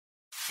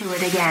Do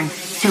it again,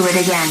 do it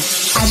again.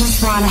 I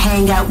just wanna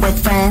hang out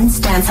with friends,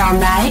 dance all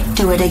night,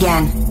 do it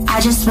again. I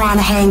just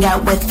wanna hang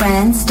out with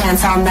friends,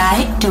 dance all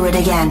night, do it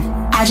again.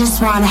 I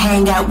just wanna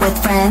hang out with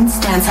friends,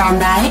 dance all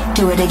night,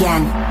 do it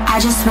again. I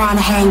just wanna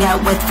hang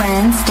out with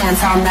friends,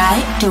 dance all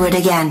night, do it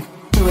again.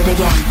 Do it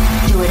again,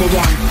 do it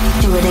again,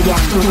 do it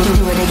again, do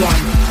it again,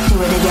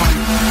 do it again,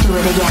 do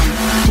it again,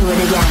 do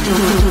it again,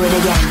 do it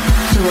again,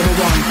 do it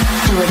again,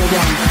 do it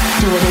again,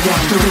 do it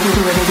again,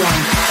 do it again.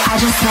 I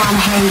just wanna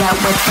hang out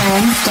with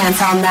friends,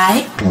 dance all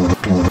night.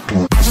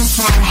 I just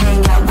wanna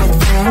hang out with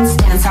friends,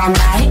 dance all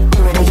night,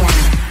 do it again.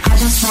 I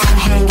just wanna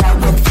hang out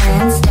with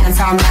friends, dance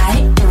all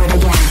night, do it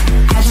again.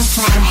 I just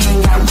wanna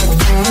hang out with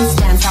friends,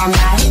 dance all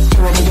night, do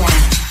it again.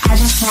 I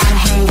just wanna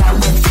hang out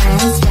with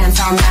friends, dance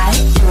all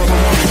night, do it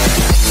again.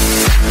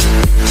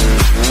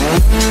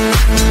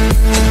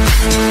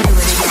 Do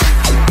it again,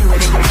 do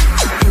it again,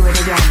 do it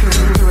again,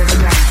 do it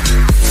again.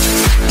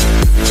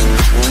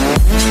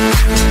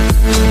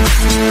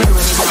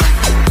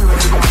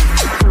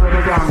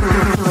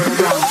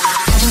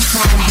 I just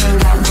wanna hang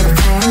out with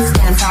friends,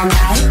 dance all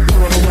night, do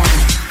it again.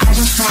 I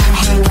just wanna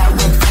hang out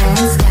with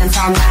friends, dance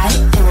all night,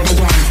 do it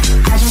again.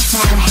 I just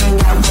wanna hang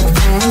out with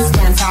friends,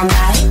 dance all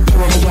night, do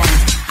it again.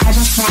 I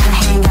just wanna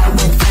hang out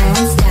with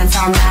friends, dance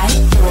all night,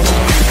 do it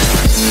again.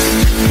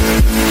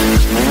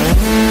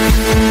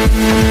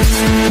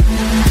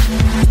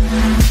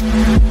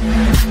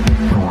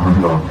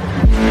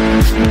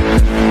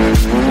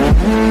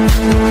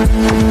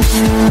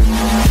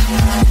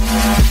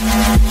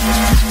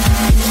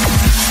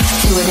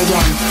 Do it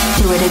again,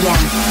 do it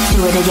again, do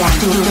it again,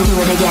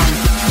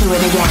 do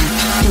it again,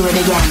 do it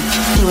again,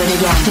 do it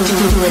again, do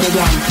it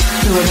again,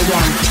 do it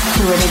again,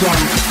 do it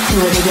again, do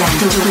it again,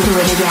 do it again, do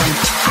it again.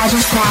 I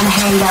just wanna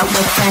hang out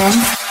with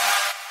friends.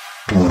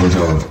 Do it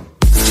again.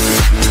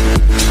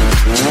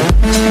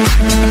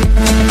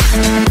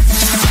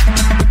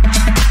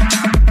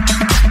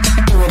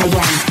 Do it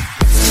again.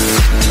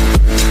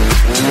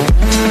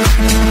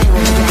 Do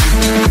it again.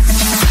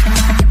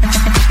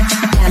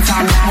 Dance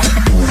all night.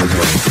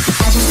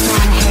 I just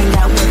wanna hang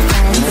out with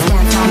friends,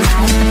 dance all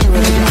night. Do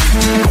it again.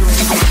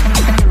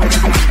 Do it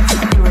again.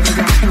 Do it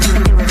again. Do it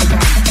again. Do it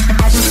again.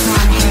 I just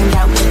wanna hang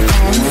out with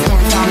friends,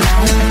 dance all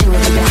night. Do it again. Do it again. Do it again. Do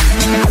it again.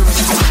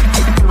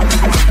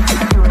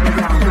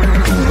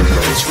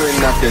 Bitch, we're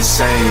not the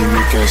same.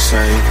 You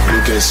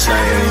can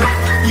say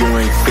you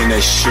ain't finna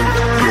shoot.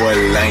 You a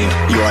lame.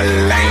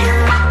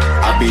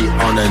 I be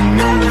on the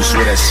news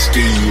with a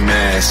ski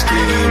mask.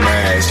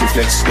 You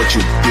flex what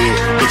you did,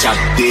 bitch, I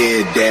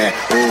did that.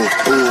 Ooh,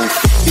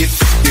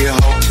 50 ho,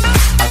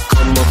 I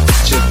come up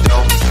with your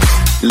dough.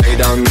 Lay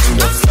down on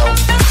the floor,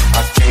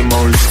 I came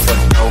on loose for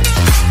dough.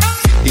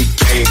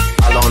 50K,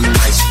 all on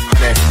nice,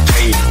 100K,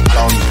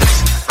 all on nice.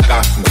 I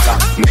got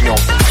in your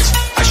ice,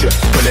 I should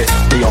put it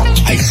in your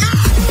ice.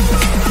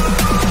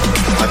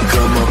 I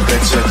come up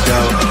at your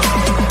dough,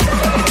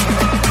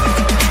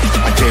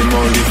 I came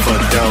on loose for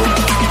dough.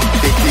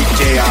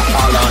 50K,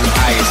 all on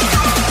ice,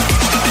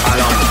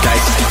 all on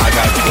dice. I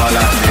got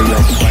guala in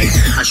your face,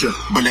 I should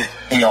put it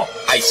in your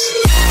ice.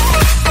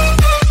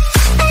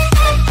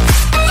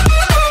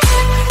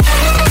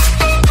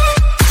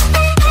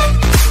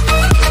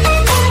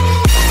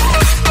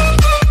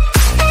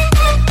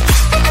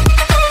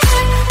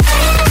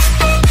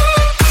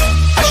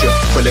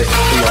 Bullet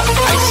in your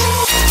ice.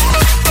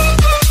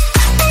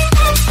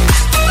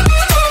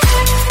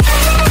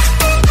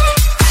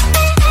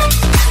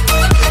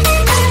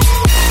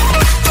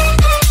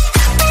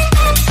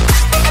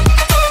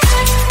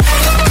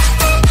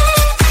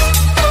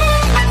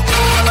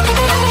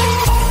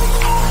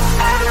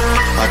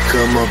 I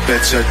come up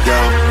at your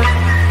door,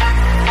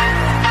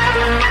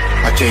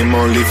 I came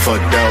only for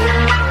dough.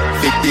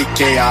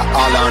 50K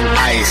all on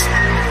ice,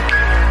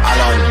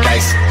 all on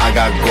dice. I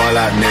got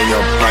guala near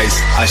your price,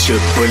 I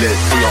should put it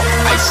in your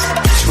ice.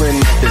 Bitch, we're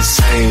not the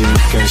same.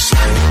 You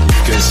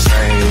can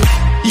say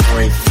you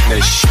ain't finna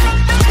shoot.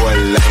 You a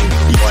lame.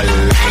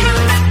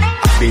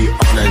 I be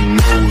on the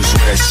news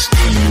with a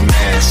ski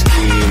mask.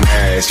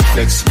 You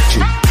flex what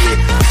you did,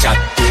 bitch, I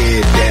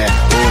did that.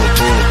 Ooh,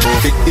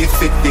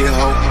 50-50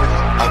 ho,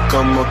 I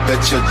come up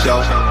at your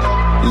door.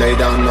 Lay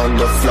down on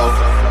the floor,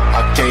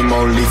 I came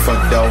only for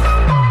dough.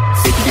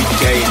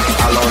 50K,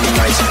 all on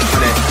nice,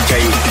 100K,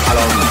 all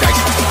on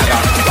dice. I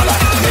got guala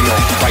in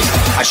your price,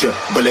 I should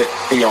bullet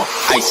in your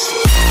ice.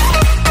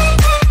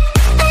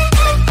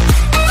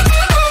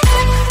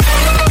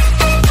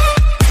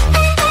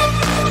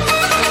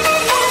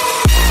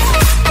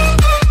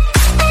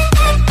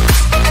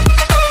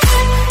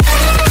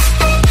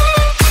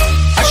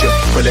 I should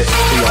bullet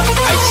in your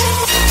ice.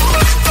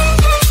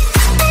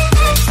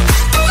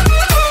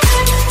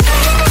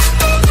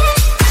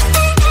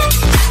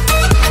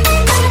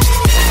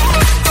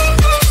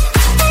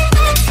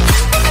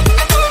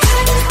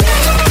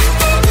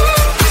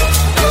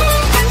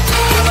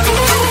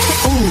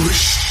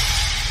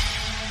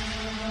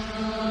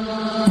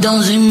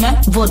 Dans une main,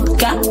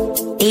 vodka,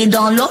 et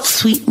dans l'autre,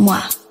 suis-moi.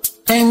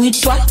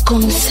 Remue-toi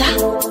comme ça,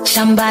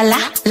 chambala,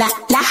 la,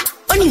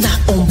 on y va,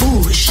 on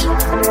bouge.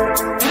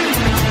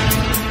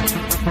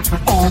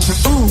 on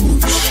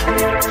bouge.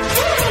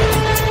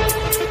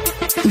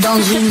 Dans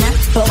une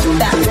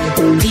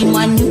portable,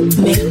 dis-moi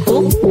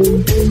numéro.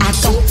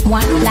 Attends-moi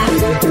là,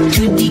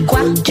 tu dis quoi,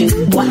 tu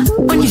bois.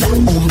 On y va,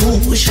 on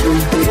bouge.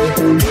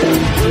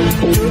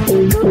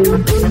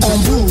 On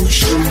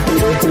bouge.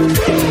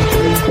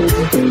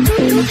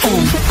 On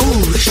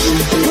bouge. Bouge,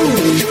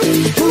 bouge,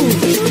 bouge,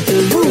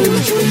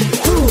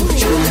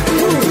 bouge,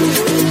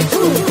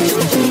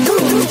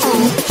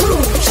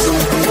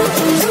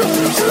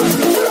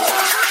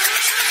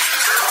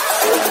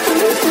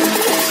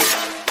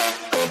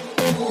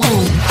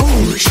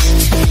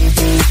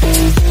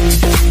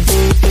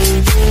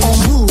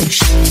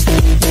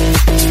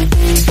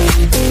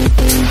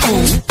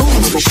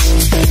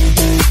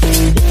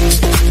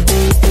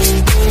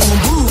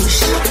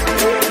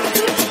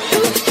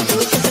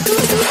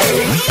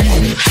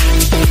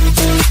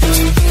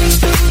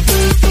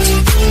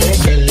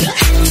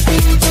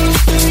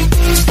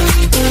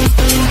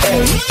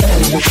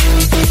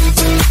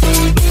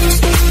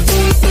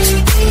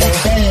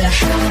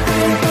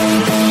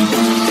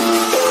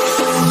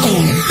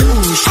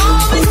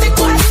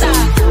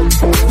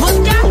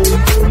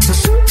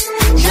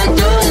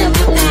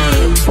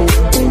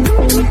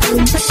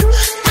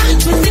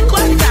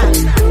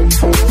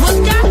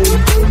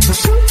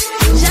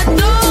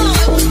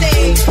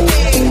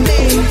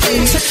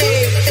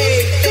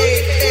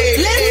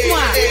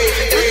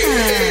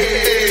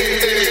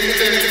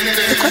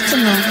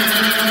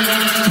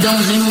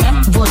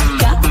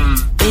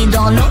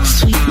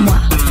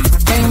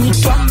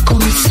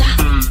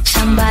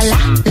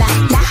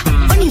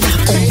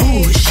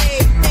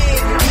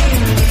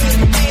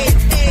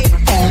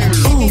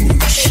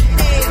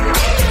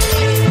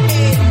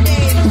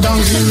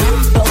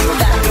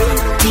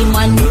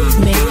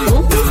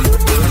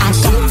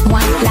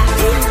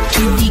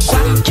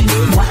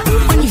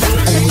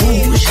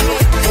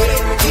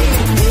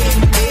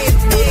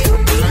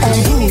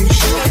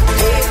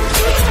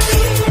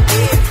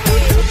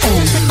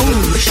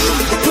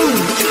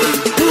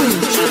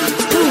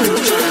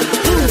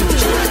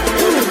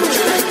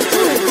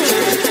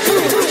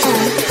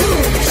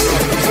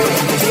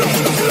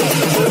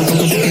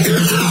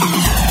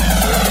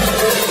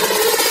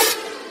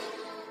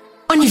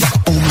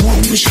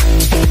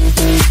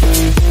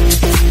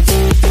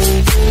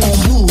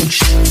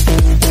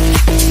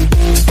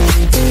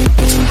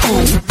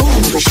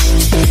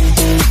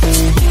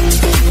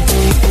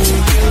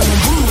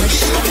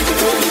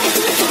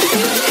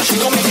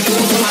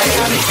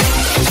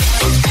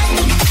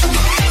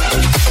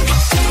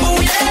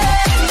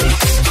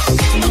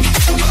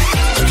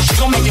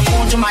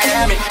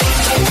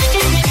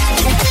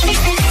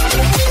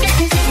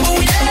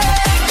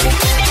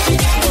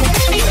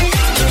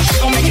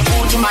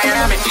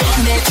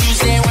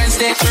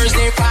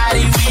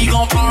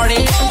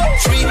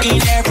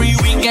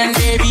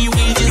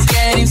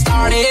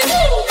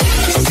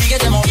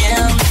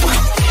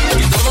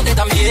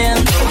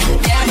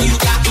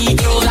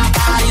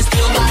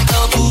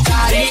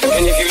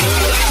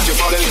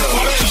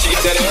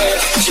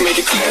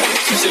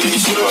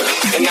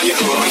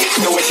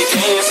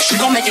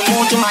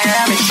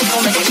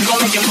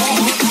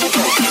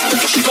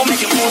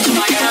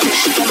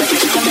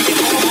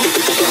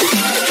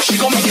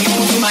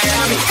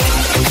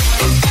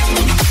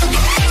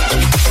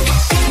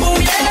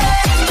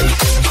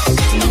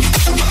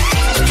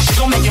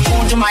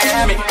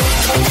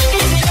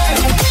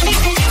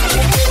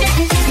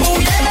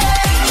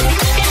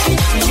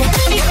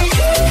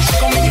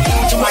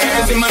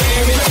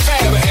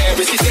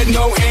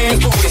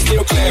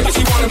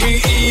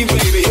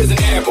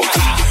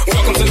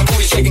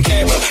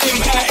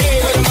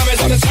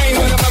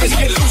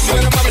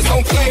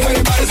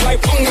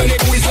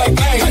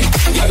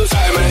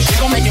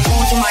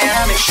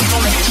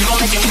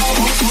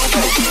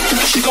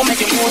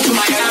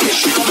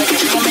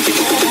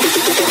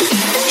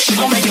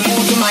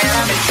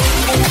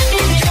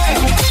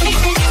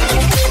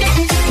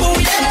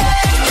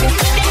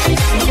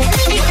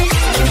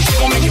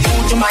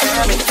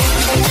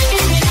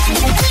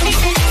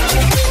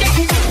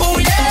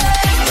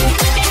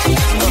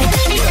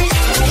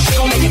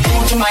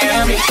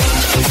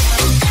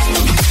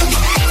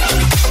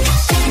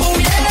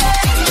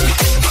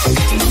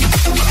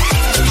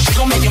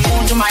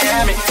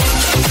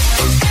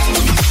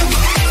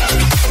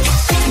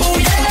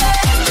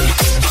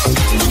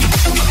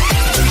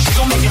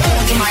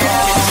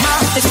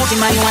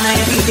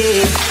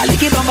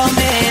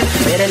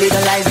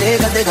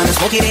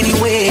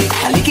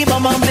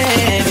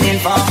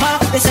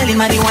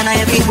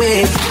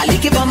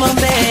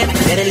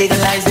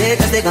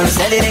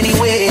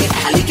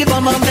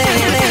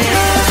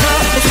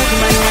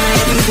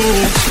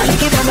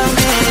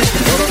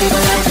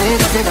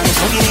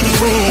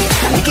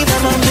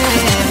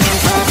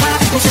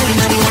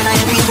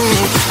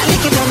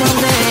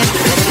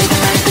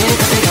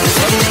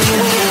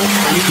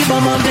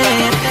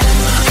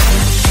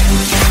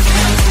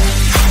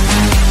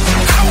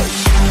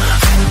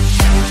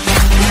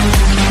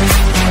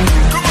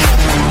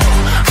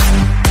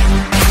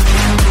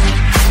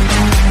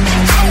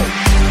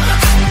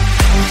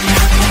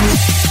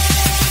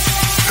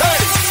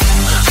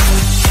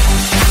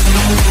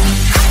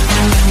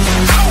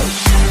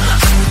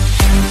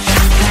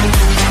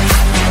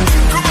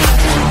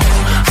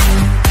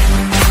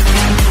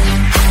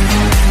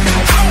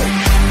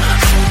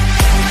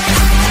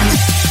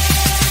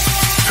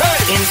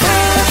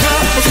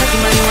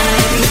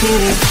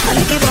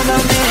 it bum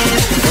bum bam.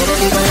 Better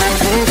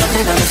legalize it, cause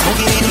they gonna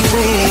smoke it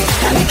anyway.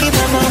 I like it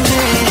bum bum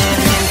bam.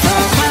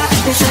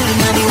 They selling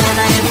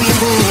marijuana every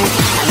day.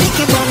 I like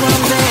it bum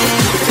bum bam.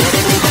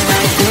 Better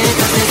legalize it,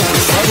 cause they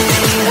gonna sell it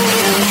anyway.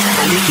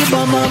 I like it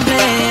bum bum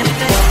bam.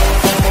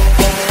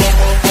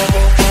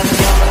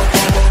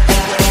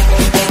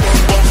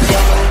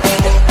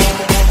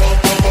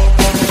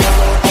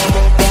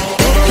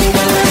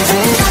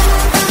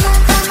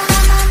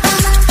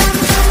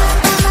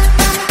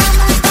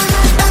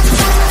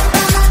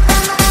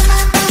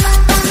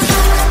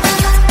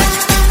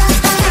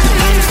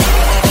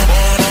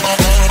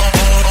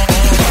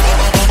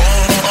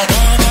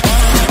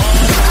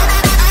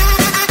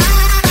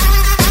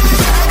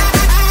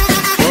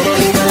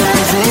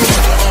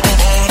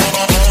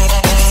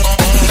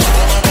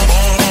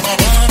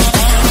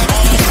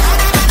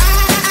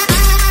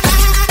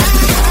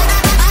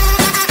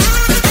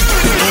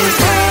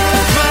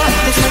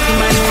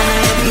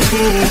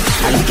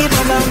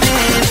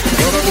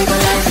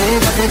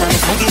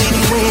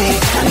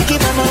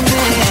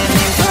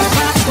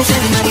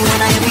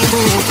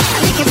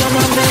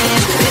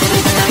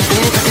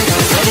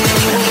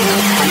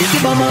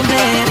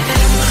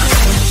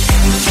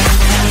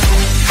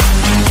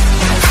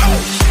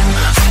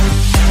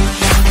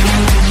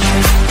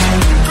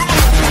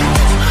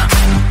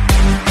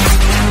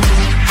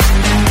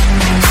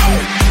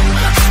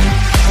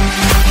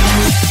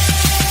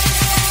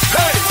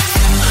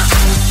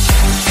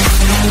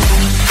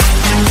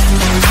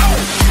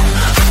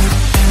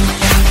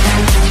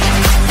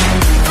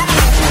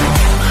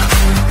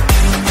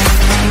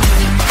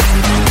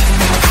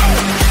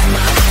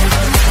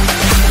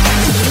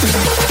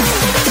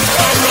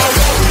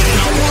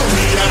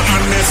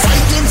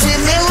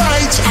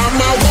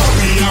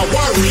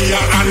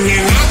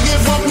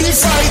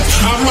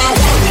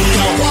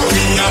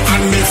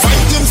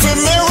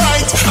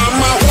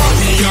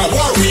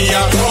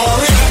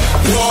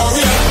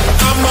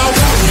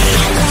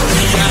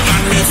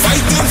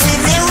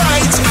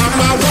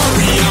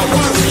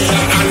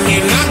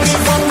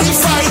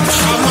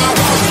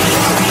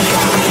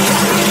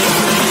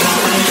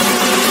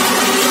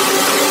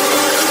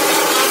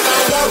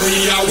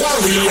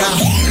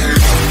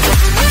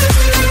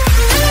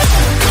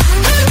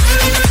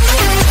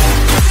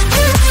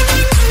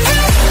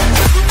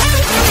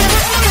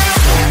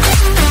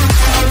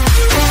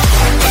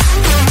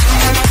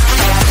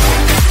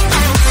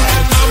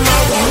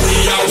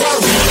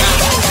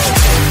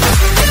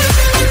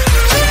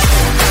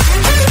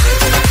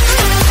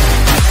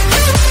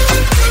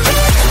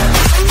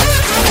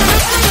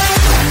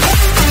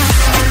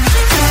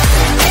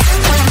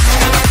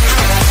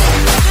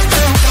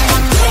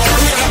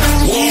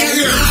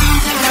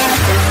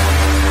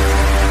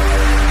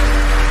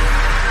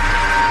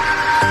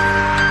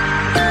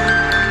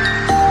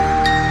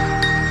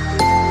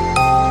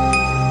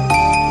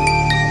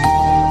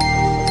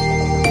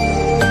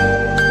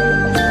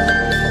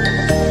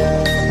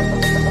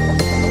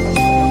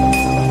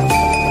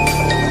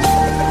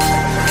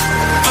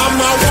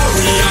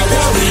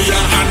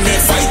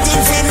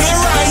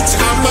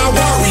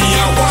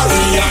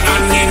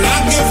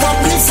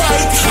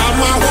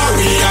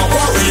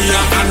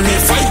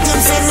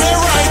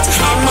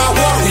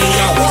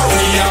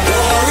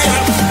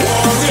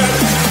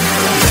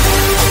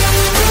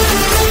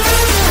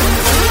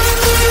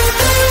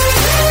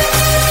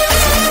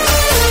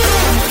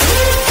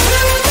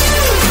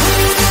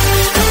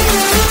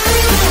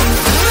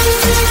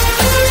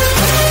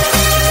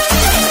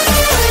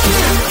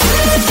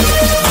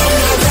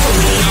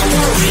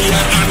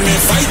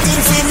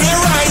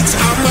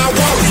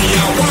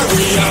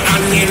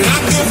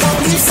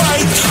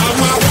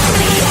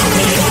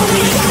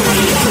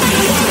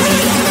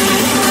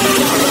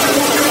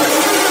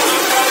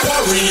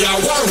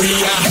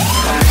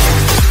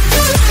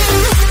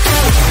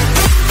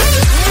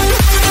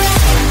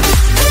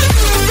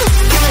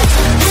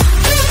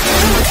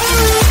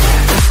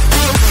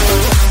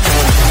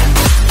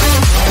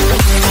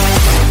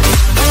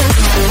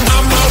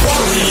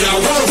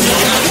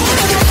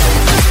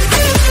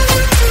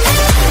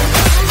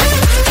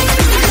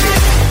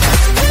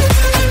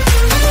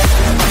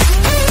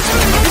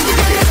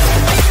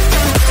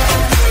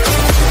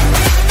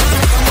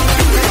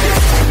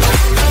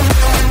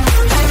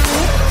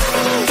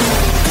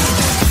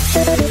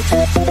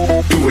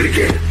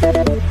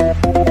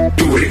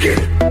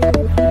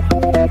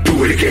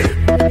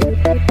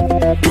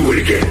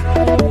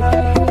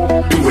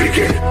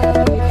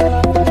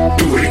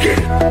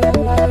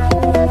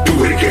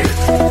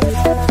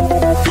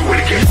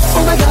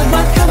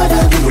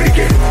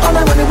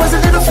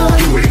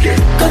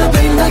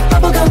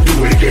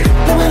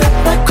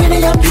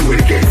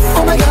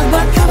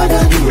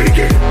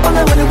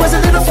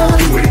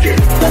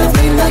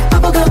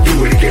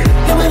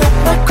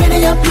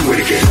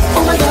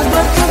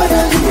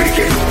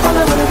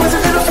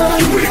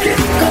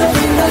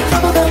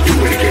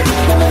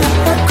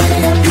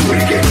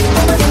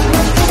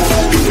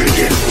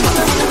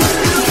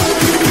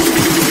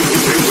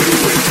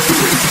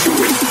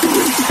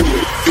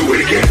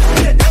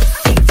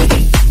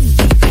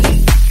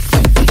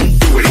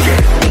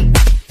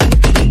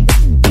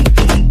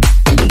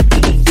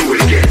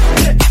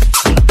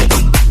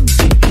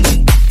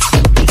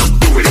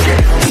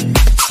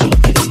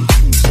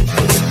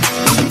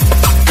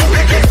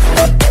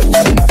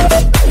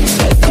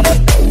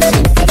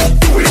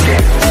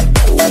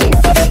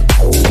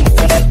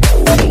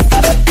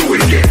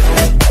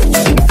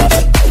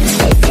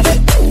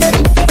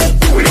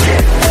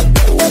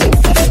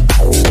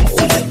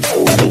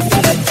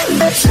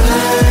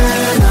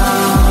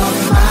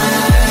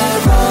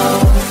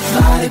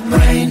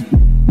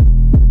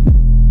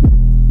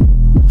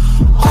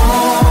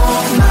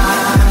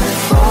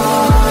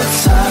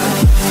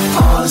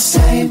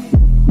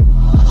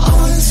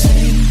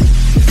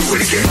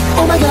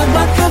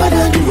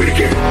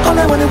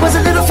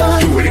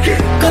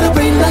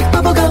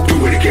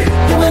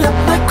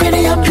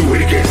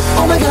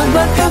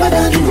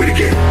 overdone. Do it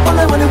again. All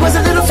I wanted was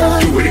a little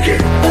fun. Do it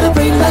again. With a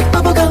brain like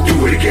bubblegum.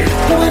 Do it again.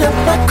 Blow it up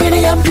like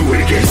cranium. Do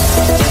it again.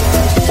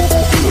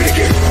 Do it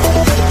again.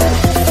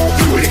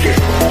 Do it again.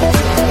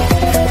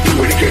 Do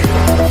it again.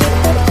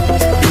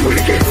 Do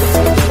it again.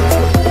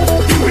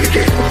 Do it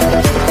again.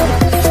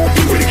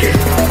 Do it again.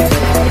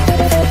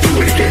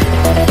 Do it again.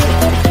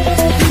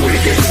 Do it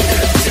again.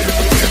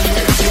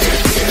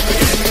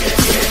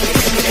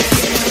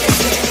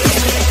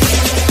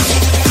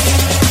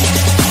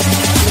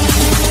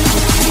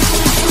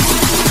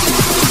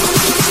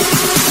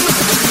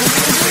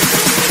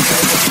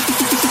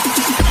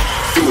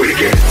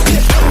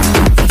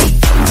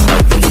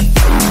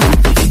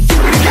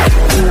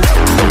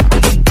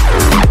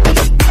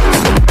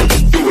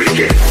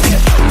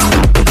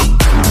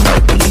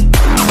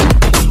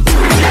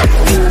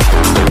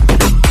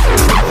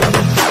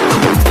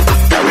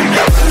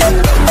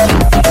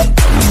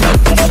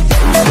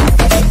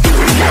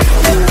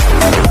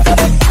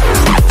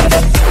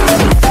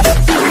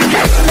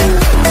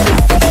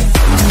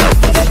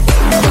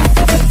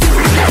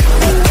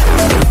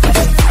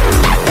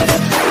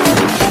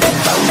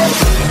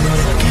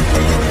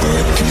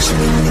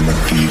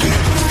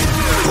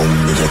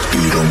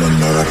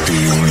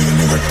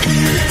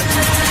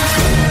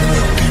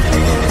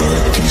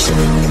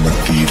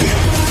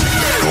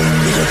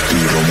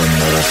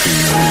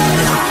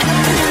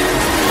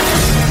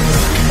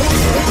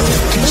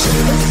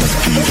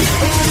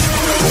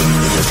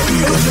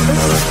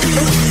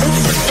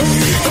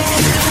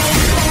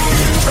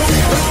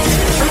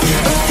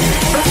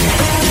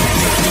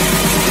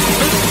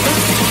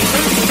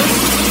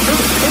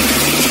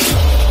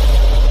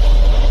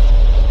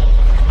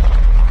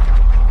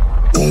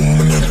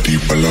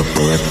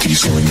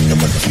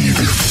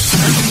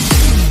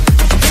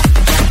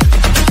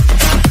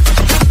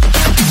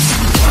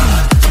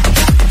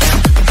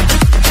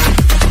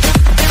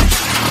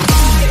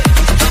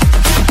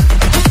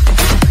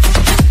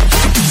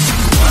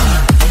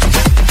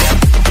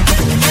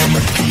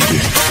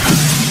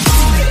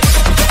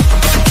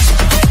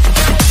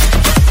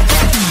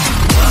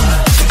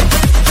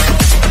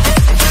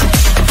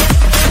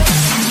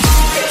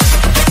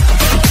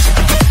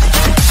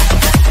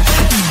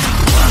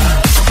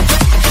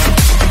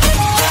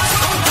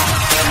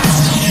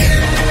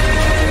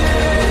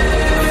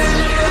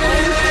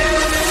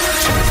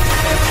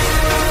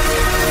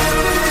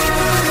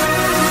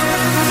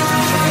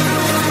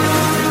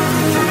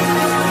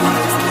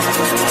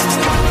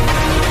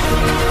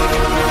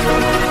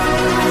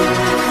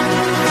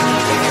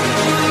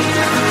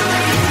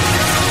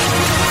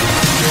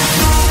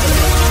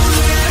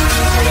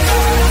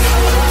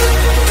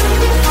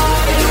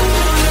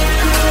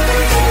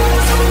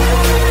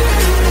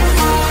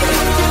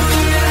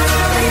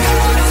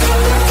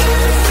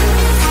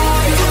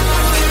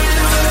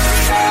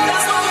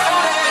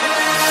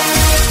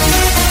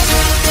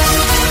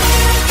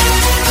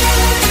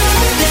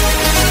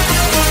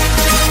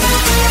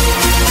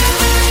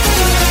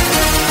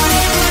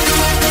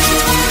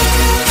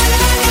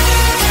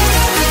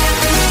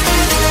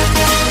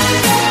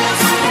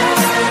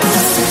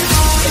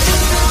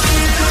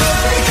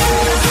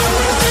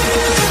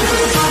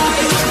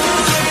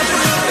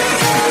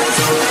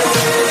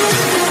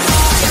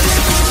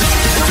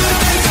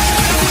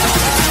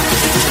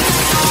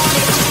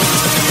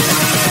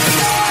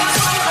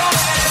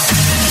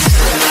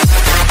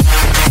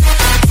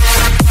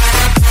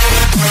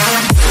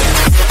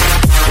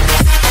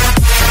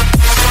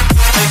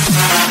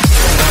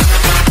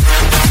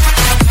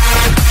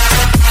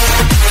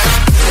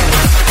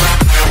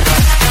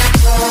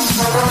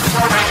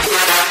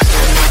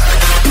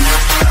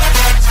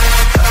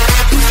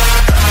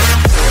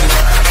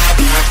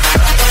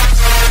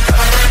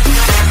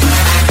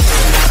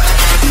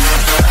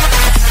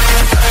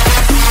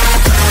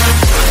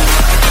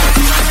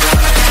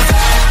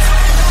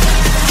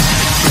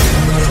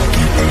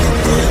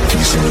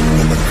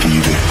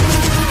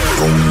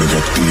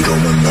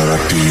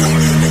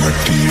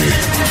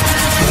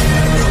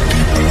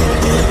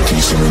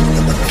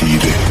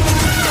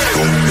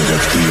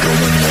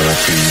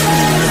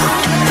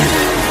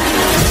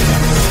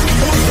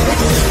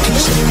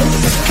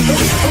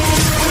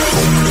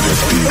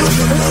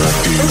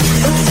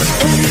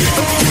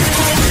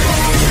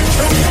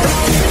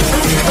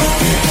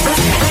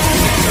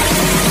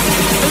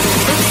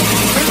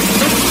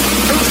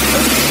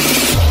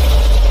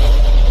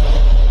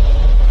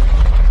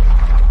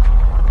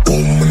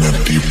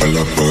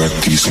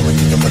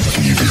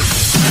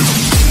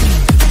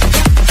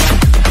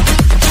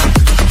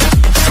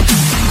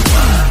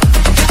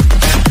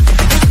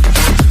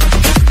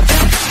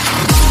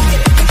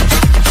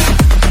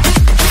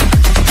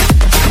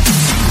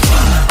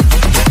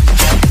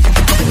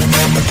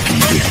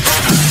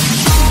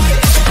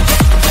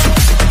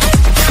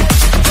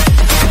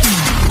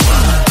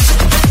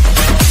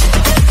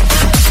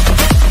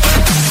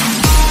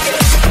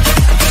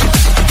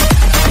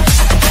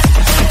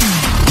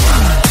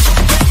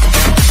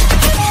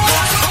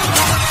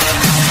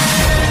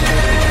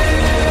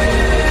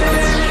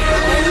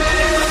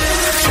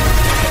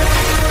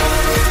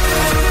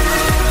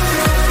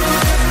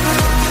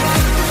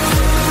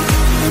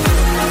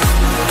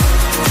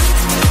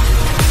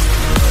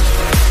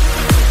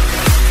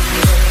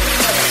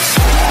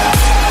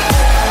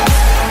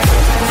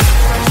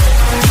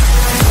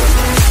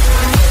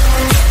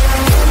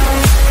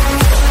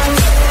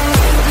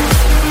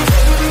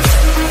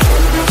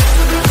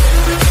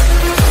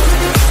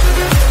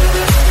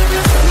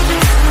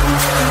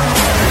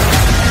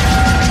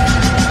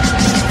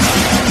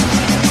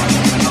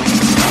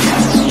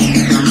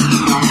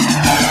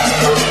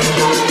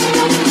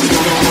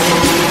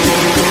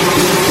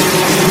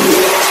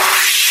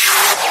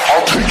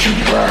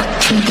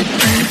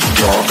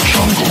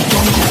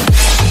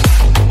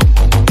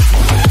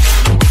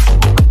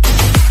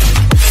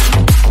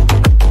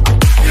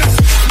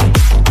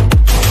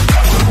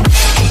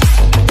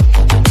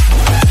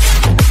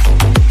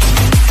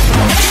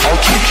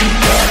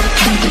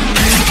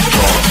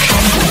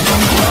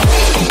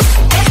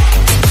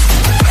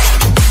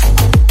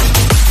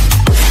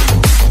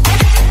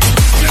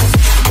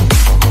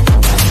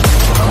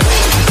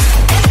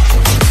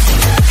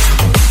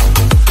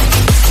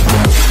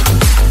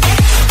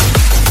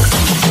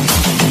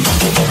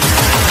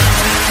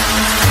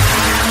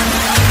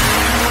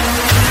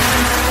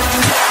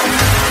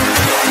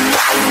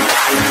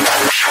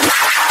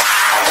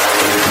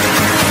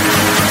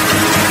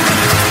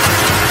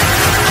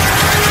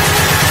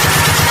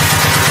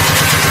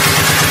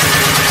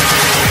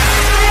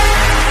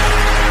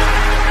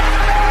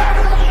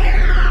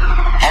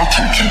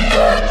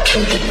 to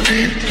the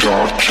deep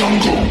dark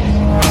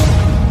jungle.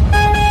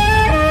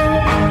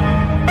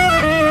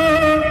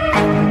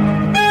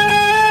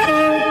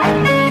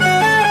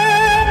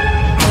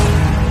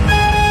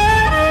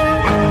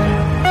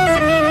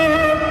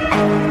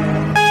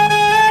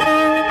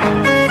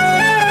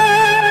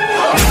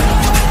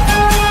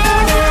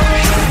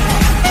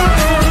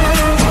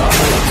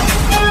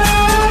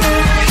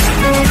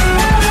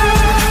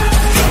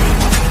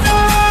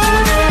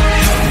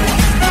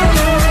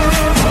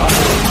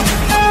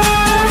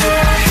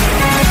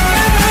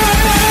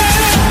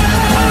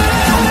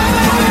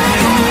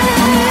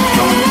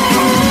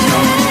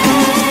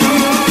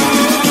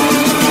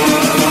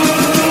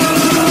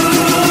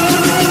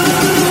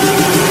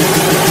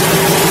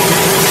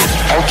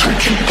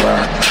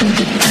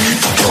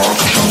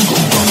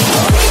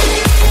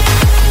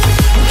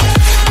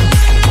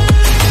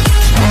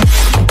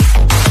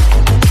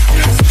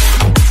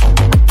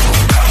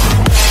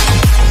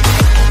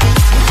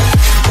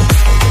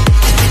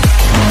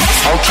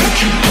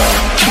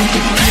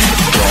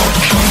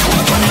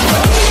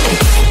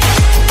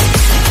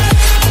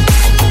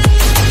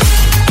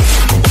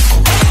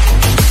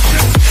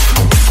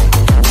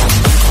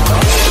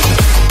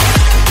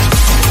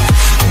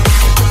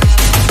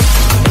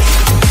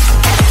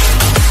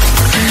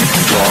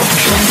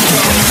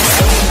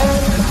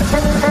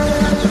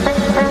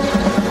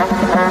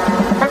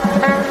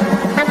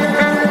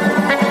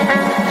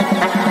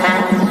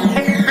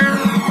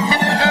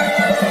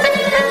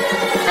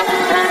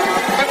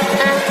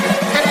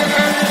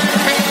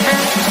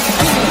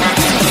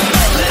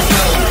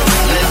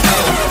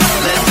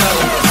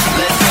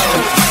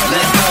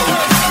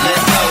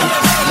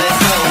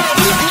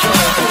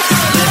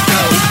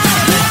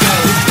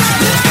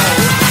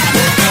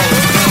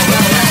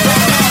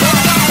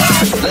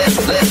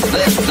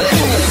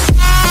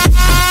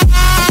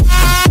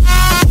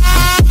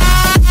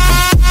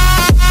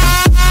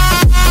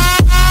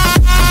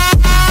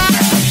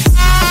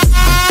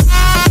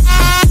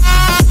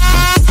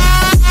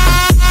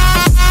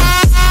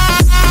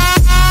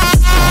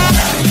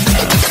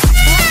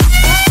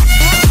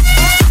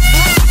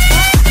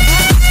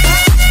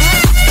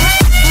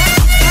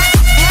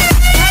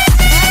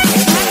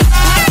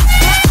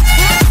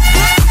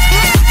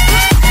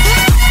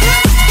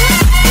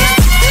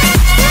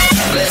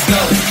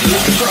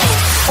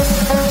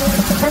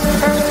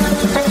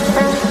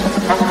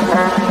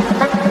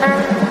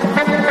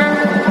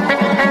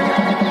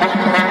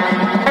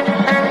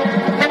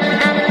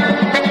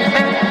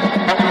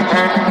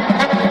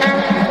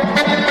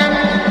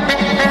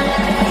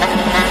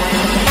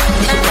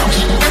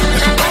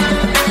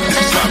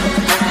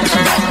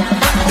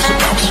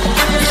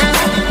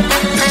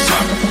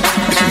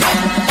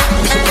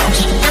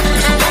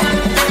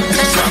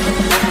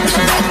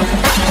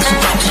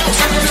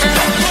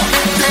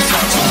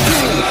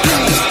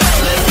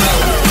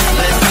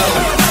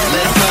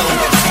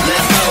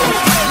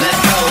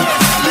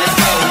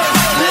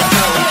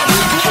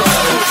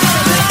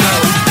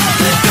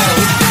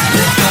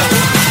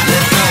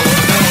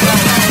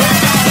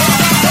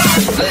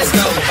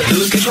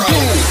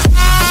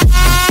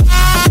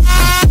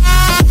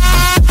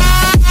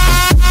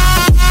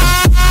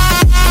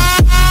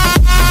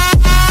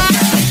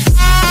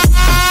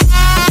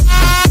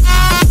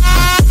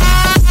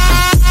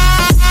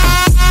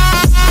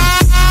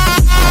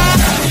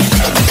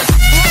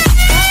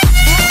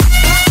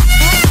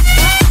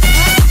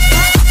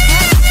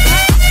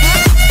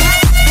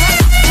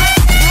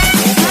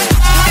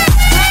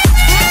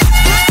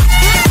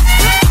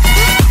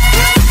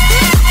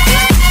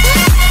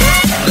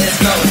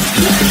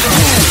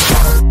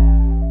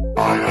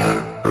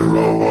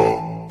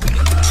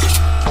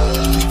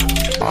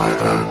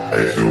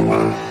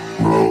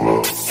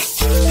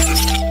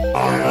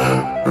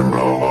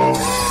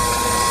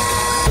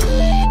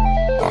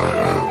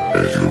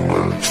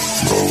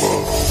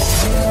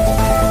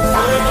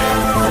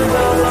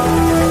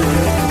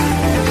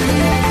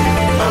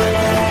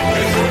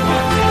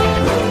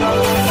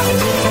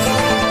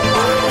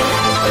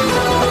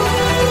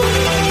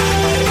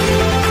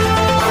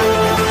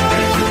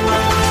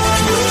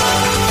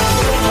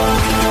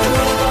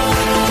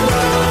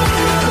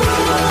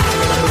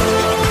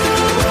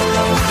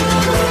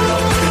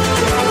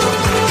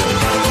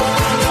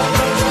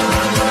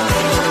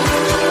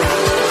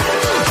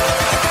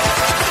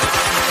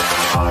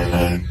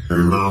 Island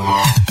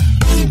Roll.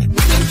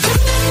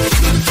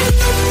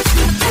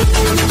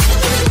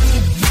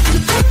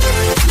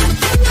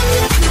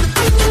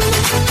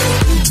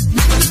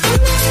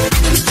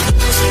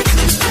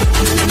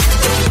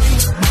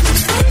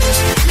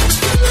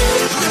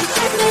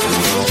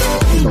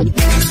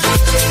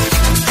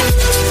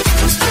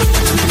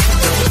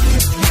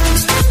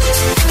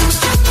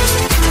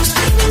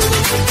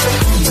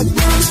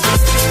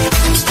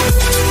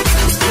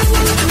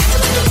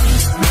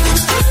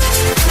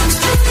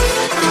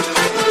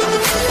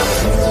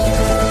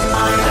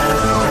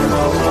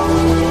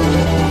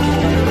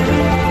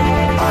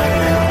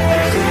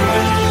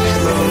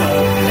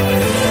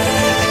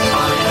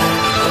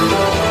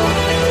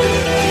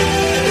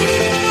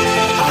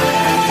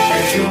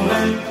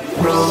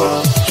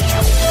 roll.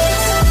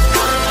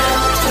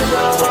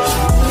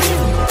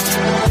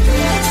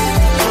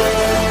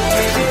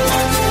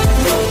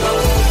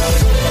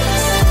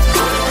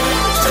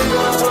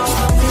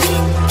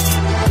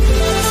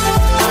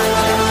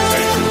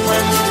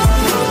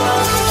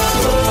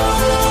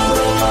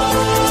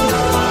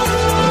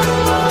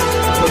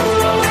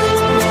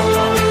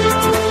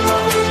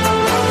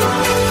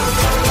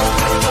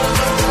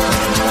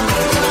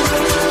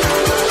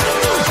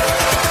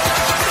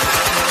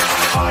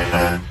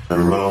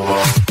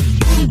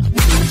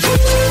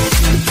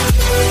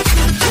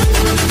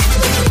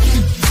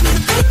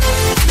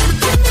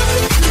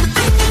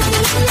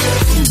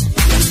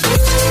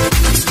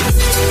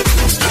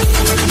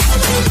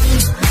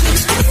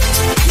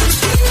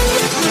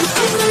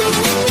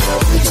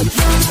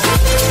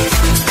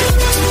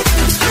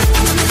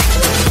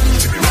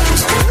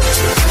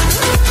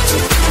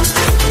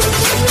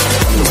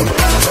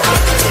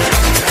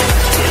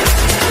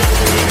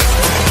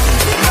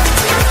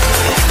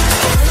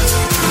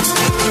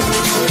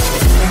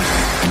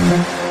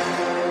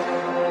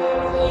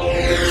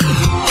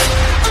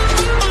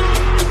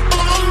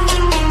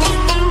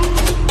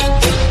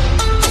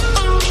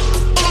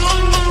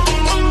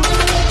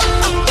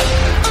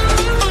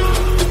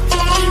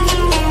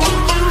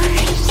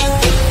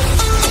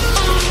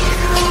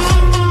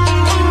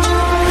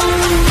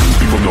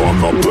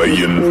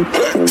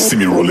 See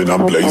me rolling,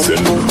 I'm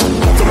blazing.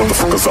 The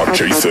motherfuckers are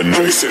chasing.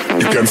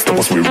 You can't stop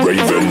us, we're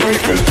raving.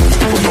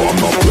 People know I'm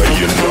not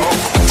playing.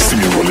 See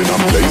me rolling,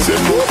 I'm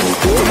blazing.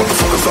 The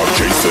motherfuckers are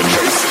chasing.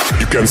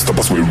 You can't stop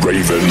us, we're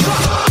raving.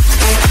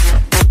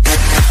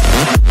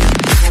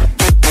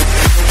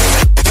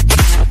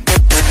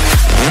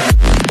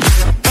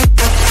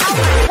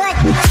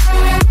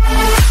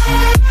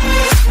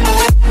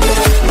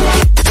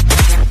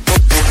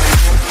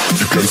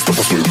 You can't stop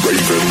us, we're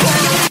raving.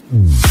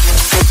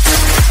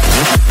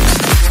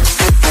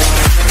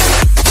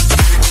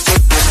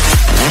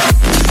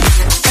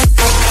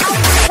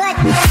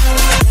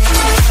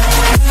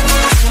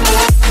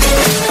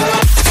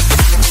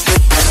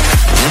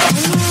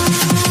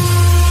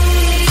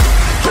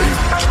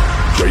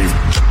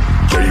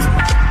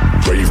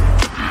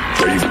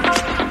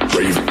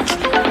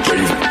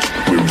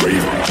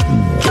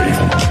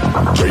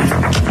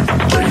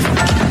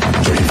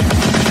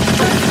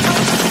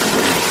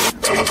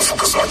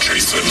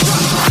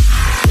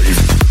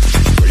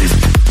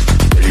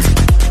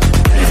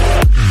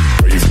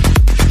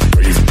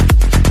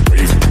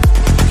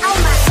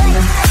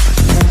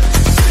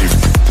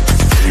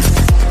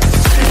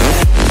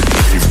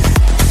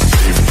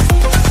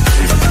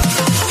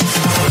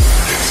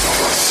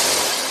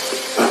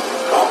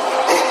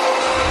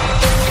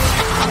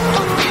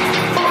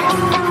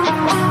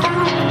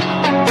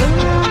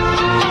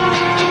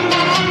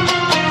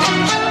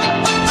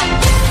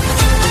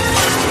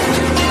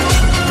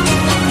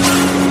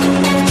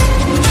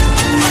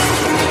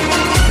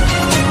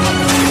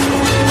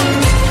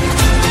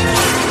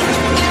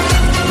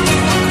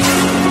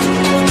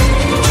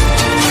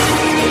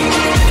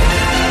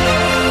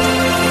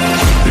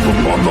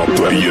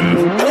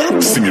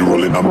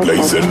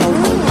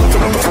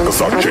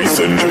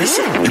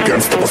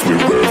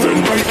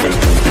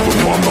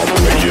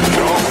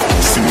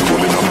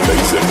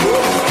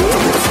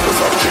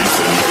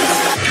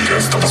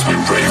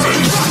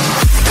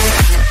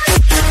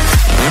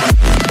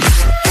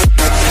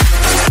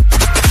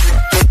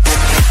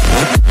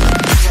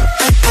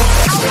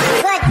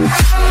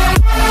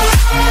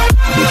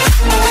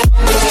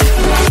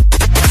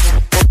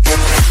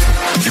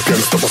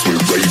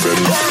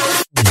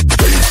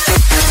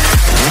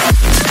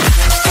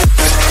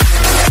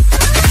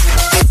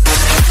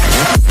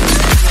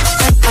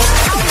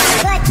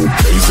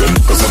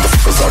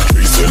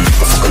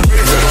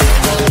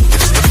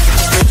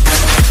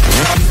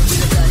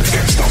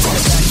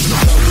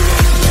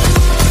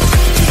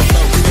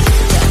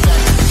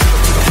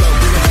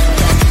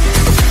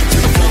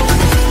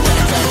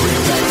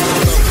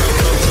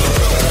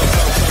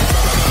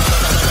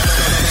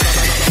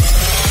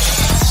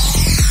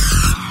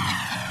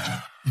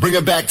 Bring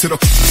it back to the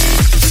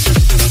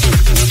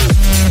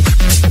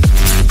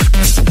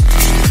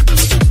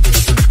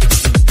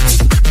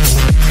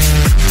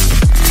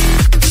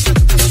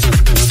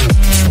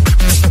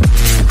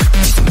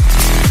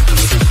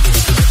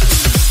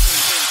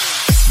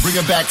bring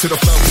it back to the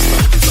flow.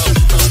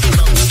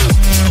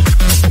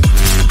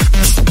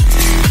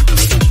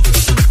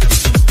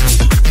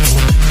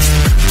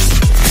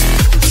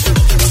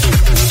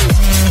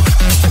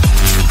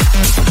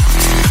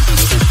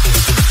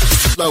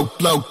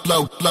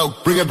 Flow,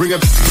 bring it back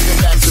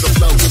to the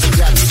flow, with the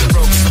gap to the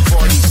rope, the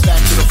party, back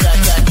to the back,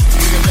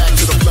 bring it back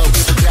to the flow,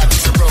 with the gap to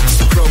the rope,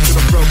 the pro to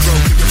the pro,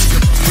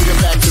 bring it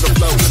back to the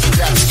flow, with the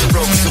gap to the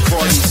rope, the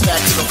party, back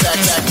to the back,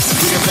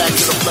 bring it back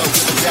to the flow,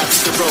 with the gap to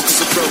the rope,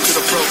 the pro to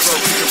the pro,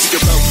 bring it to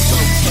the flow, to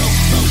the flow,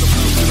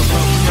 to the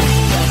flow, bring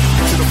it back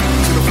to the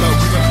flow,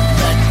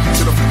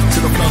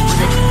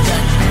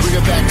 bring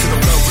it back to the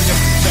flow, bring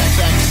it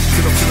back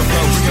to the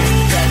flow, bring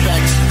it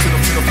back to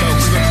the flow, bring it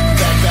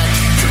back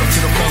to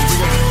the flow,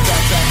 bring it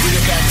back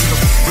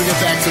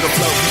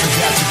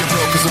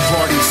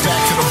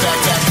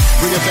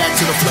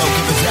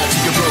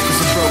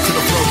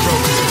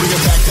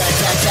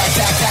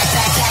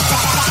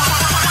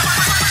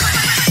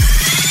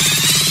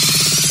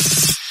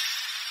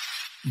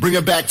Bring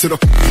it back to the.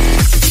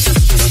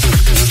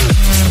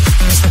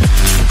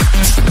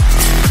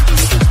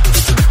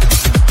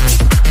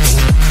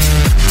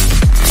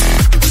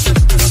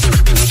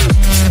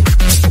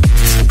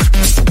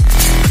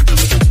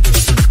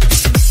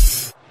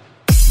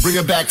 Bring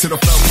it back to the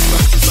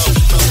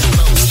flow.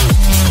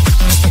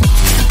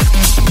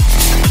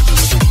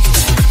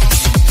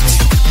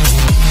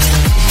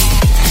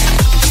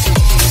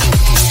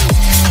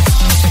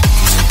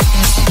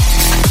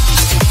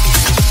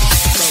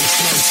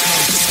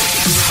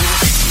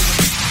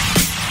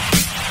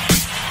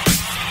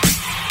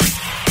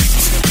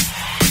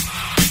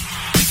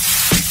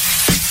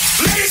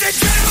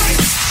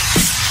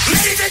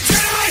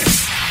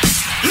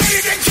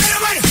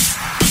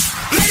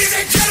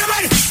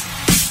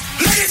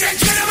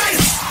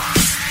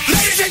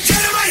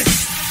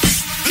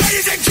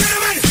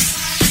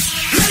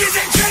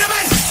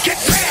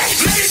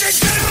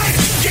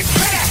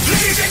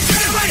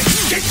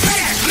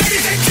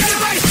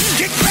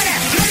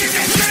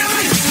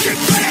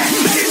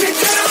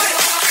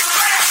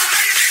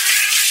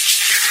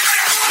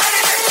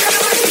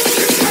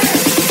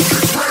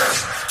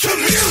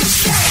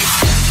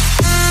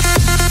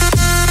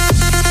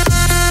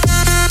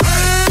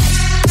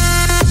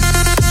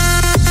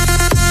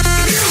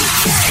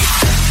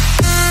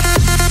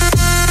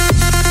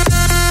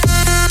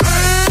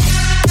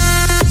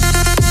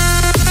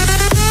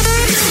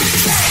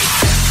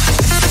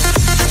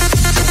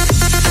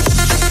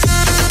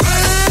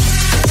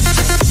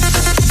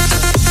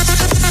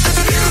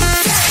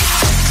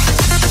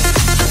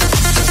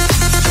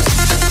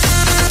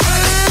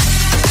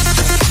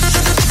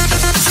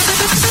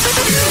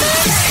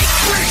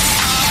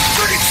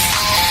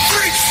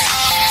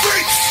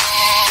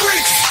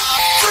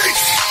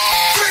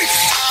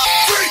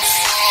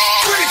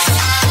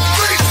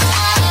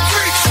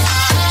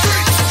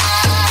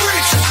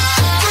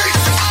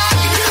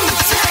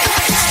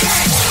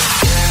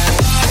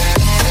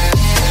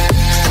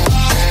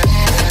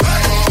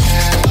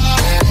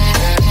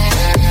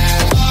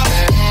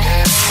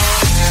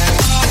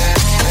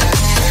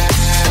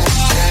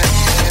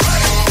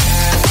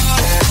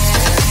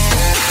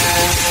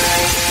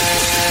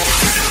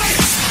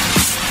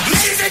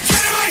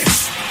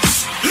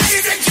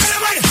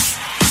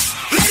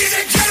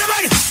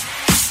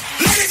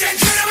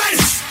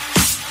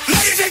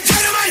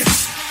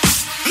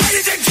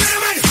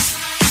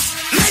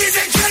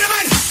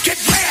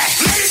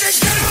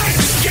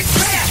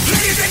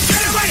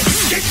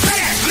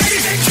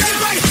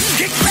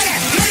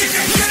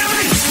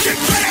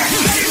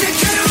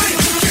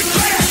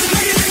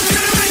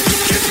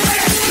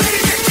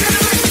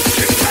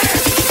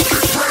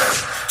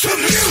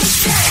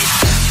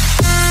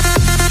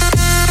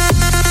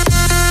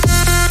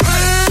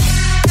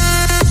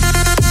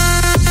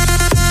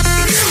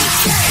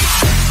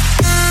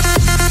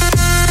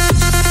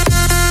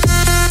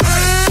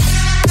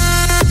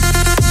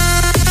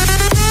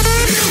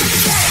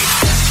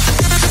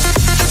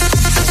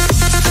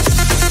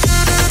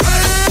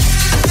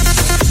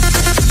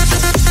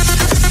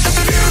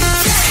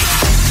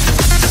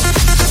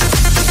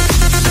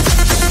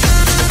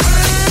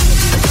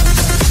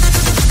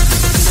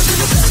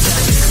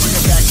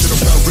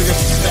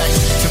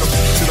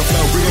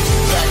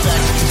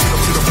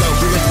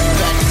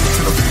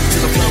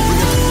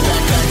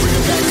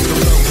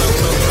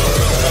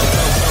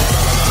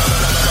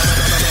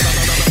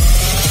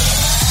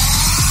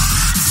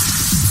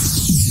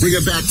 Bring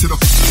it back to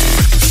the.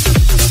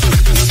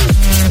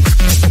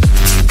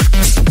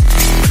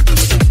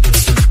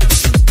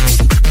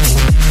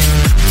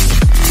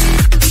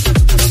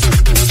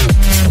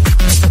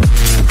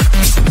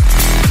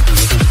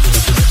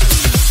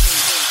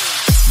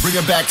 Bring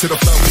it back to the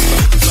flow.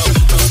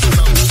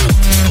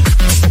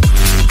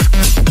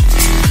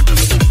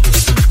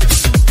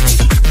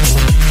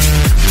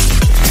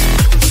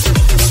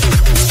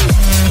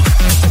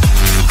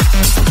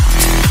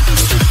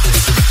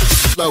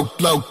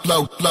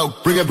 Flow.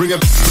 Bring it back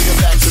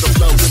to the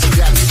flow. Give a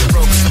gap to the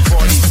rope. The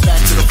party's back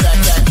to the back.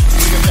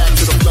 Bring it back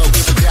to the flow.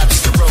 Give a gap to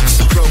the rope.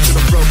 The rope to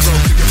the flow.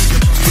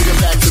 Bring it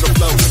back to the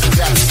flow. Give a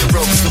gap to the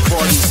rope. The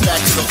party's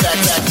back to the back.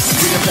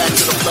 Bring it back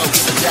to the flow.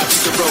 Give a gap to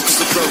the rope.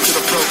 The rope to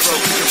the flow.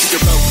 Bring it to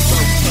the flow.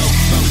 To the flow.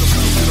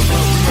 To the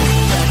flow.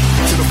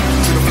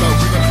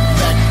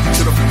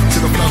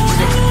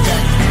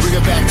 Bring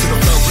it back to the flow. Bring it back to the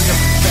flow. Bring it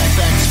back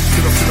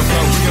to the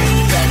flow. Bring it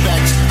back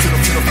to the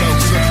flow.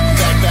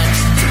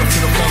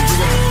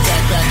 Bring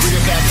it back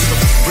to the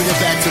flow. Bring it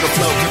back to the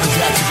flow. Give it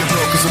back to your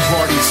bro, 'cause the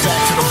party's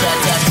back to the back.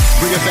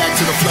 Bring it back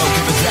to the flow.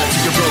 Give it back to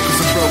your bro, 'cause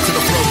the bro to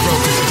the flow.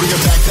 Bring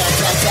it back.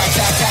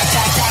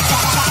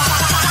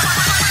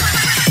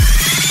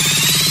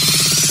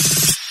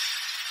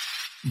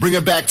 Bring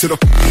it back to the.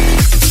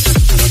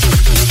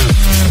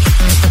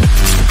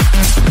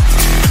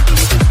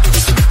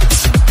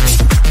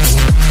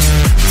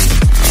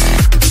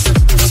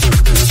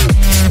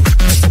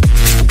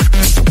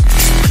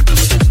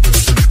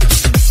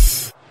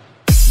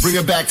 Bring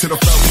it back to the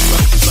flow.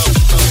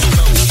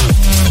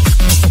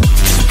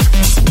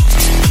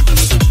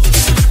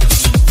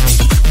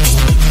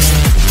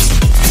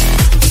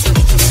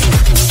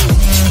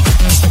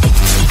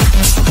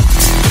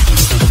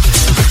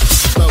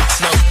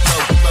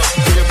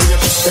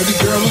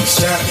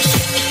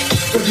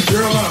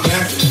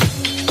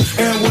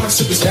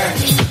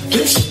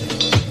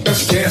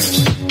 That's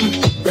dancing.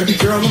 Baby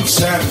girl, I'm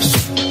savage.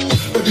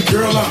 Baby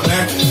girl, I'm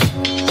active.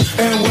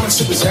 And when I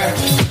sip is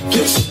active.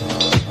 Yes,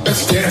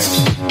 that's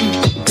dancing.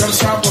 Gotta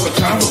stop all the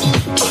combo.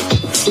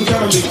 We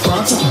gotta leave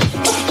pronto.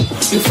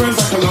 Your friends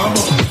like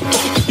Colombo.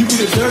 You be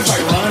the judge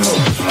like Rhino.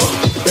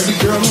 Baby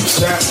girl, I'm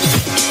savage.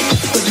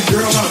 Baby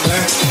girl, I'm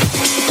active.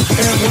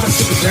 And when I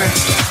sip is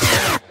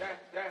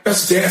active.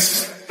 That's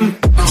dancing.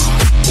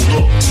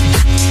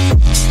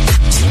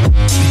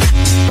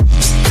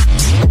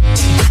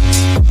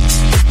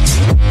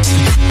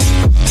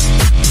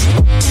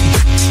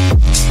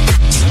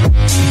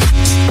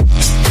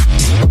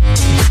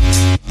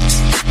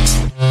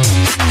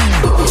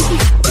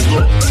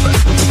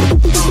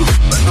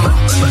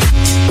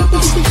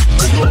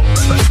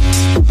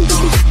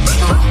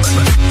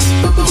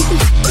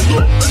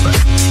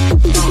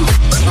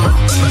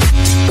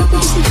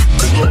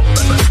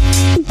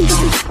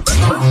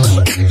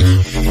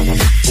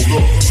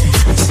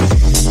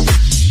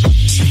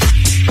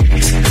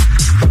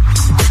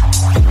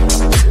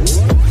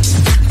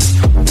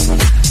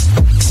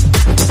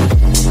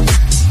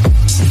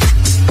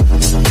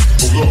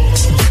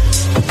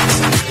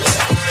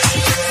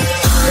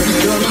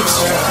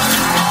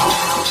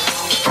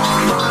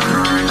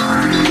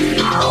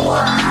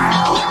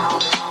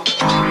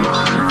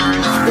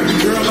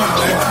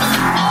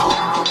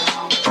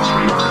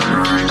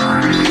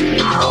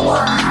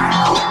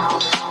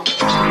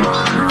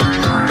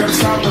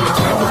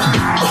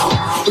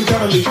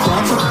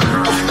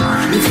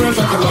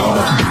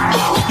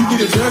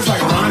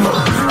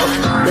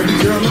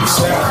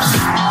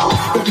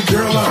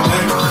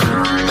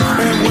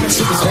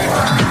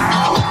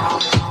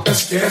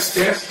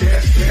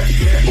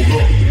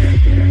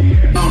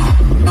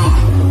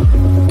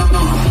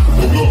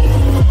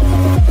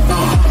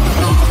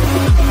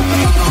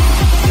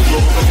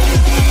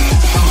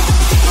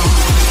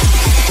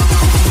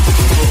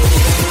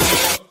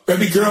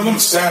 Baby girl, I'm a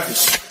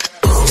savage.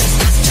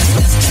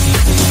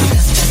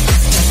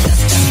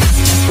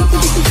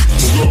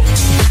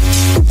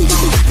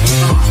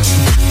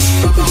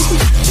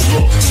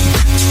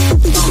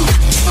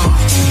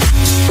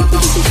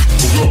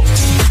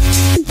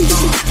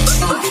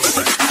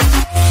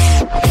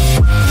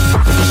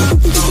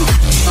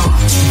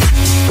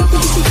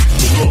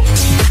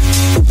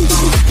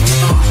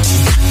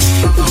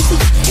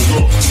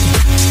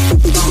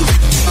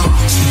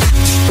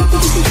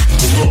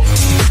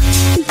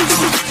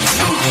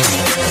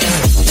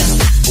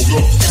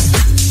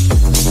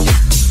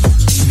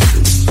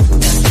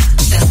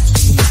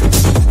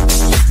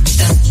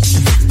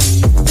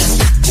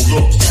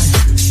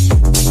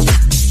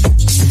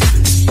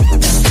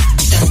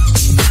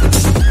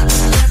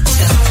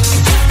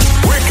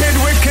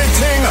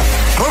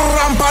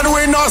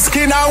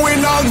 Skin and we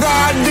no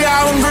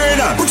goddamn grin.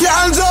 Put your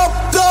hands up,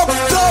 up,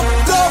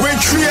 up, up. We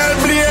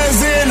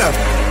trailblazing.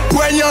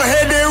 When you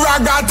hear the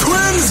Raga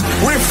twins,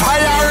 we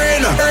firing,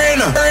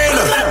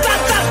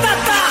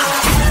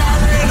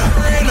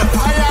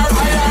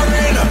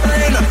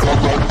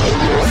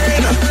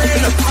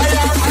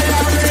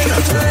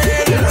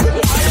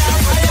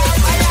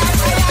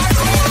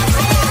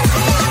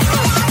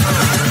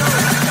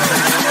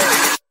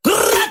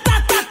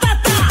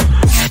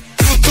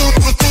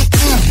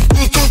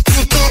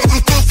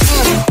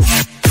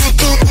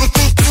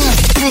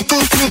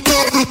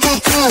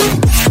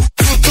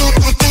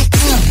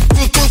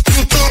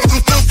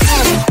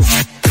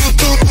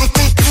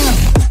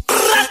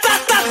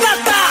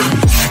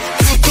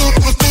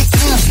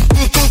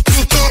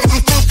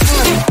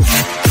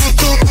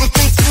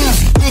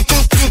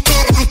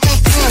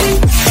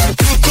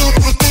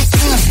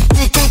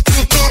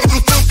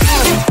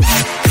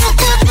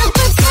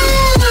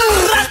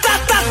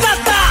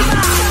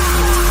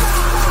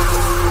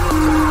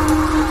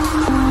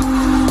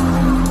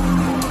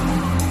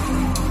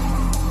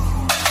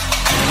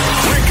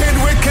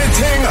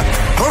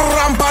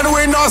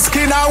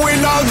 skin and we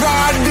no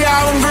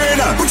goddamn grin.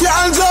 Put your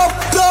hands up,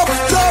 up,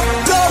 up,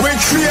 up. We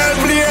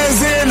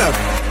trailblazing.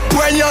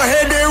 When you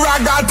hear the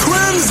Raga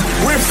twins,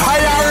 we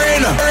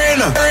firing,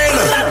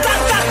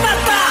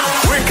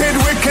 Wicked,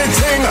 wicked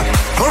thing.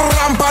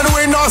 Rampant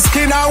we no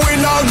skin and we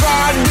no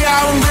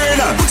goddamn grin.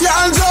 Put your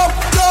hands up,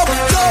 up,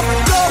 up,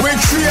 up. We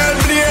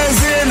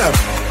trailblazing.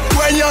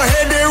 When you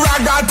hear the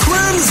Raga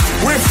twins,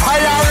 we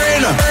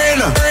firing,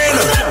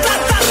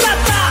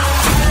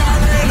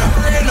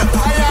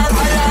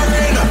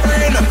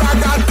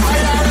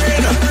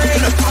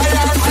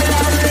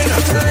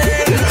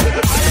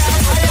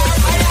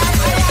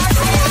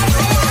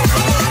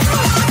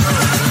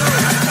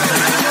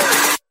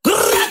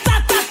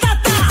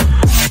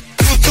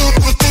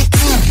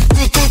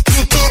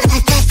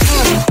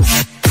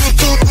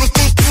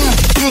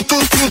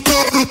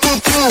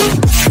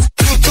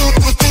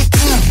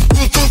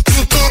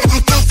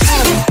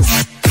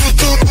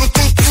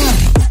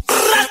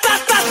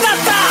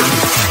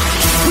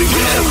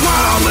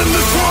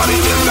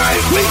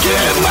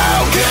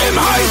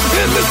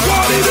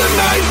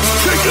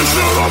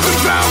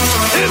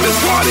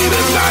 party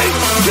tonight.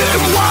 Get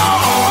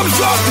wild arms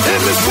up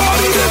in this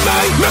party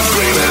tonight. Let's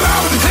scream it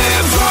out.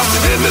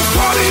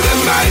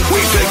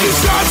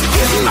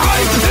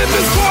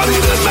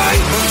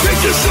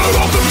 your shirt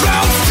off the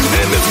mouth.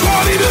 And this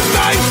party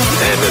tonight,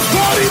 and this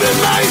party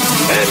tonight,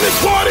 and this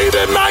party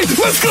tonight.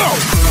 Let's go!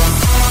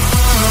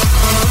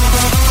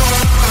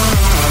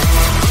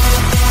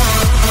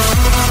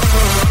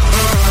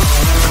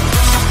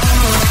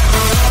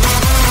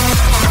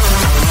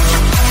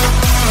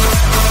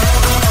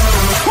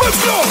 Let's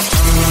go!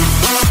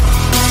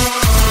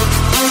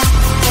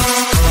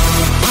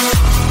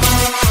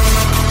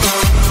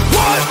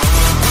 What?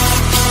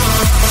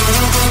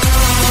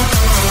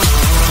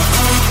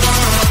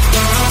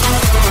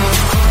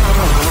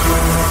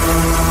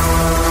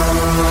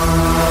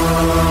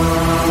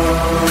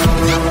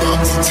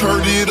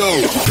 Turn it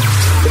up.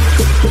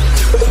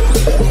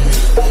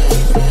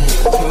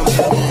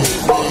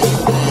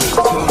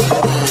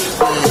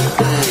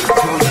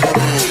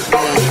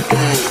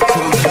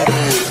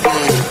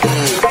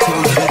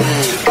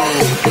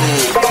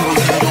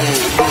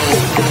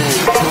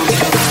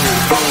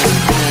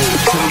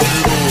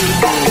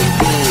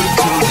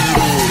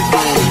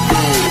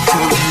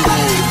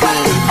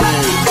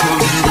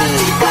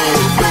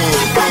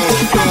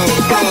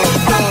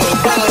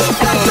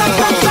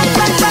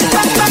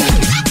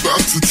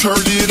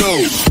 Turn it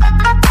up.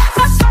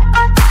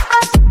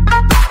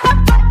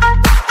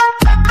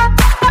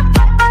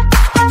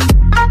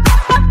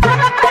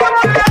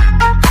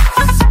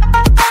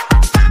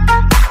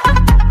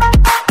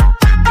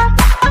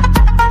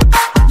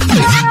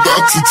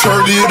 About to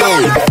turn it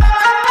up.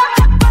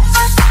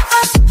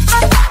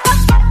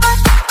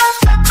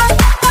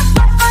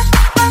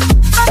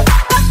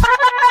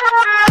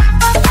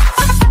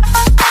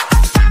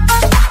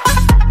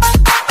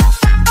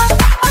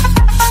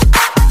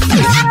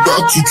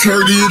 To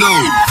turn it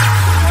on.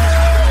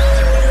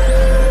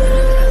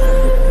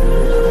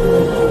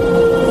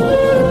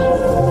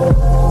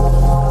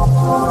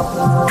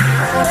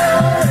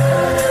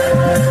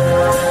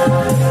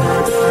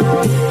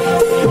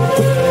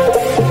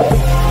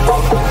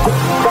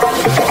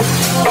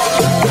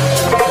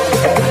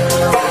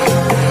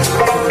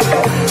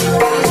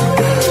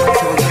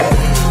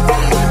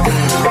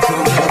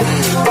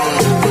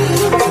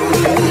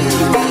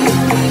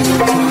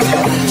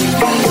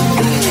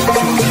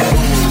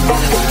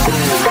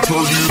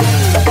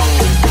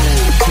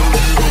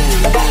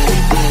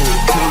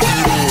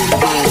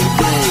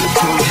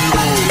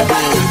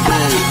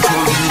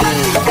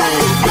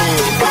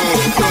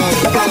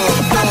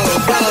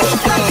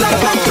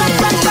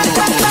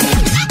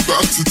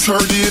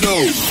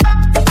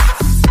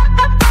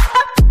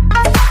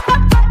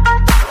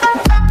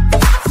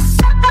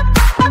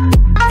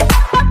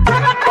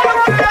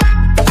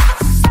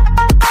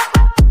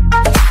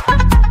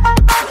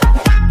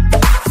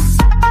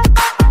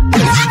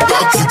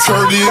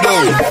 Turn it up.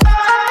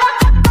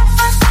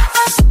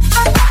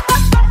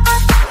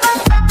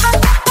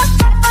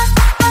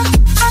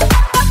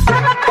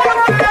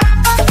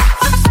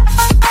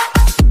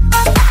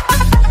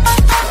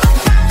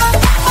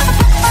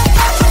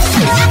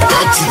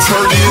 About to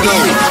turn it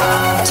up.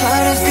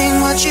 Tired of being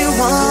what you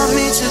want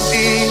me to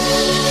be,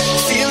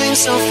 feeling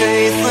so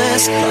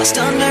faithless, lost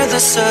under the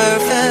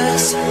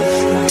surface.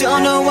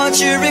 Don't know what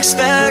you're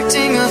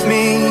expecting of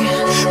me,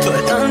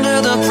 but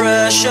under the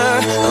pressure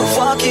of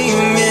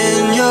walking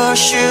in your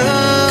shoes.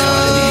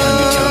 Caught in the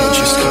undertow,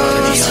 just caught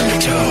in the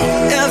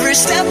undertow. Every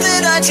step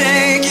that I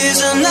take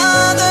is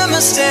another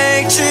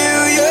mistake to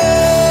you.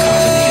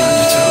 Caught in the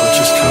undertow,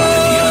 just caught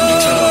in the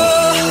undertow.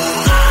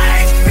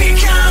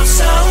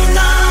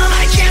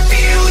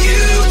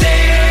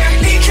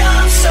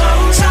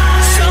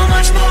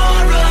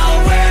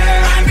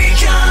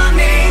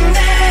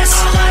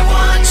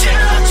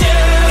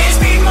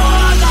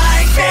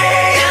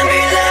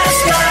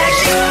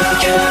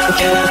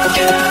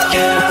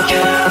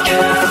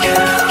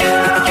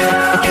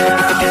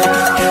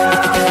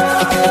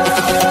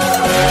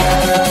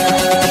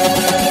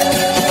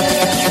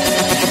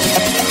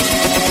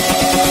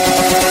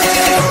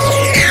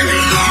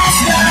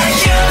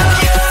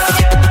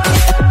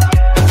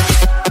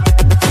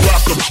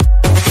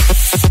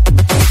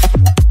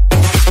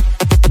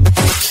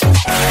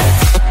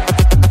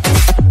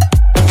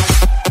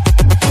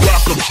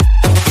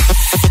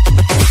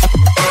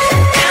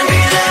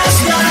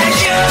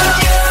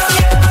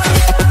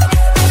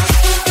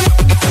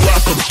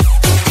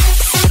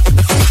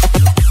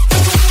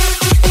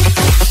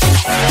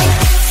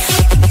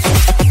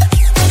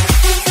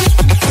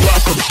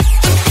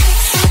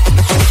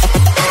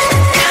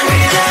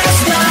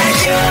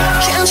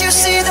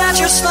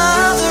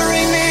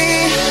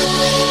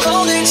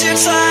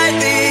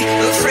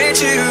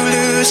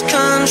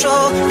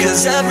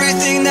 Cause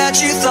everything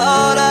that you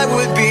thought I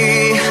would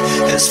be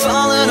is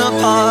falling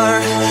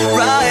apart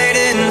right